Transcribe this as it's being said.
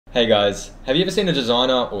Hey guys, have you ever seen a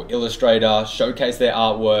designer or illustrator showcase their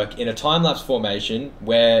artwork in a time-lapse formation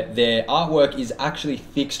where their artwork is actually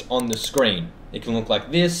fixed on the screen? It can look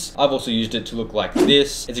like this. I've also used it to look like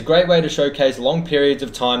this. It's a great way to showcase long periods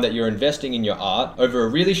of time that you're investing in your art over a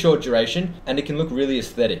really short duration, and it can look really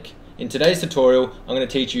aesthetic. In today's tutorial, I'm going to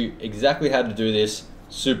teach you exactly how to do this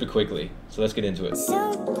super quickly. So let's get into it.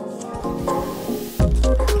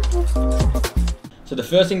 So the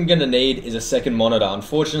first thing you're going to need is a second monitor.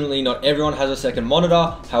 Unfortunately, not everyone has a second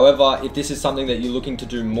monitor. However, if this is something that you're looking to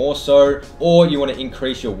do more so, or you want to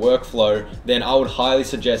increase your workflow, then I would highly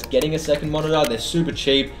suggest getting a second monitor. They're super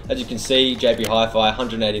cheap. As you can see, JP Hi-Fi,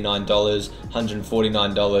 $189,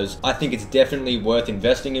 $149. I think it's definitely worth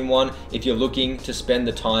investing in one if you're looking to spend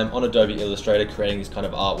the time on Adobe Illustrator creating this kind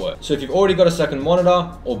of artwork. So if you've already got a second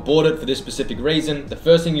monitor or bought it for this specific reason, the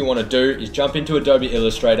first thing you want to do is jump into Adobe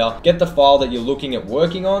Illustrator, get the file that you're looking at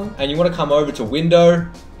working on, and you want to come over to Window.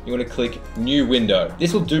 You want to click New Window.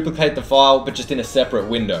 This will duplicate the file, but just in a separate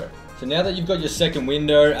window. So now that you've got your second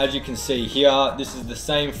window, as you can see here, this is the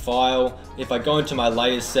same file. If I go into my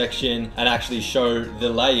layers section and actually show the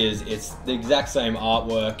layers, it's the exact same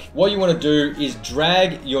artwork. What you want to do is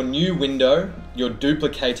drag your new window, your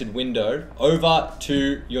duplicated window, over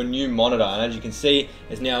to your new monitor. And as you can see,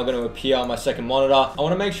 it's now going to appear on my second monitor. I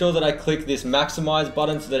want to make sure that I click this maximize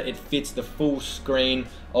button so that it fits the full screen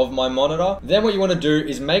of my monitor. Then what you want to do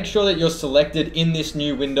is make sure that you're selected in this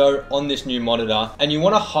new window on this new monitor, and you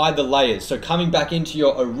want to hide the layers. So coming back into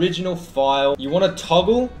your original file, you want to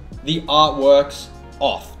toggle the artworks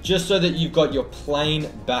off, just so that you've got your plain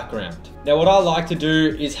background. Now what I like to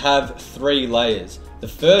do is have 3 layers. The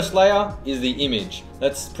first layer is the image.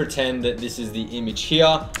 Let's pretend that this is the image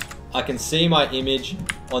here. I can see my image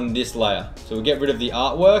on this layer. So we'll get rid of the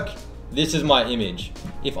artwork. This is my image.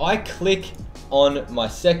 If I click on my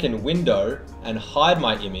second window and hide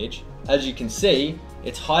my image, as you can see,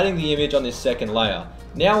 it's hiding the image on this second layer.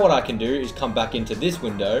 Now what I can do is come back into this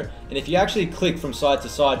window, and if you actually click from side to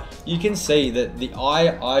side, you can see that the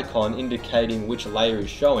eye icon indicating which layer is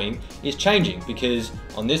showing is changing, because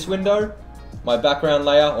on this window, my background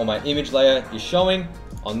layer or my image layer is showing.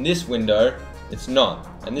 On this window, it's not.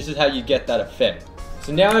 And this is how you get that effect.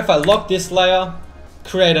 So now if I lock this layer,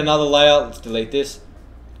 create another layer, let's delete this,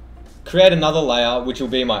 create another layer, which will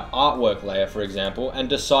be my artwork layer, for example, and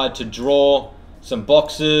decide to draw some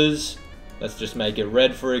boxes. Let's just make it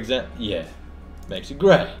red, for example. Yeah, makes it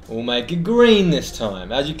gray. We'll make it green this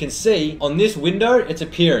time. As you can see, on this window, it's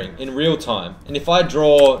appearing in real time. And if I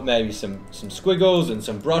draw maybe some squiggles and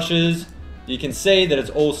some brushes, you can see that it's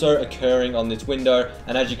also occurring on this window.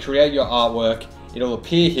 And as you create your artwork, it'll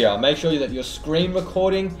appear here. Make sure that you're screen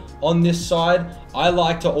recording on this side. I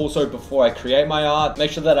like to also, before I create my art,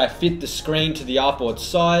 make sure that I fit the screen to the artboard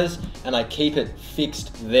size and I keep it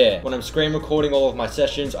fixed there. When I'm screen recording all of my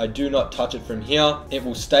sessions, I do not touch it from here. It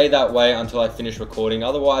will stay that way until I finish recording.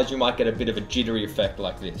 Otherwise, you might get a bit of a jittery effect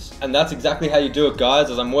like this. And that's exactly how you do it, guys.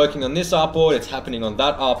 As I'm working on this artboard, it's happening on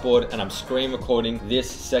that artboard, and I'm screen recording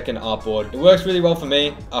this second artboard. It works really well for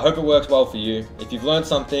me. I hope it works well for you. If you've learned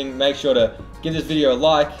something, make sure to give this video a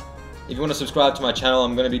like. If you want to subscribe to my channel,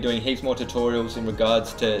 I'm going to be doing heaps more tutorials in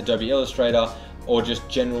regards to Adobe Illustrator or just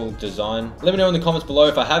general design. Let me know in the comments below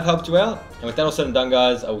if I have helped you out. And with that all said and done,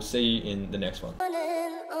 guys, I will see you in the next one.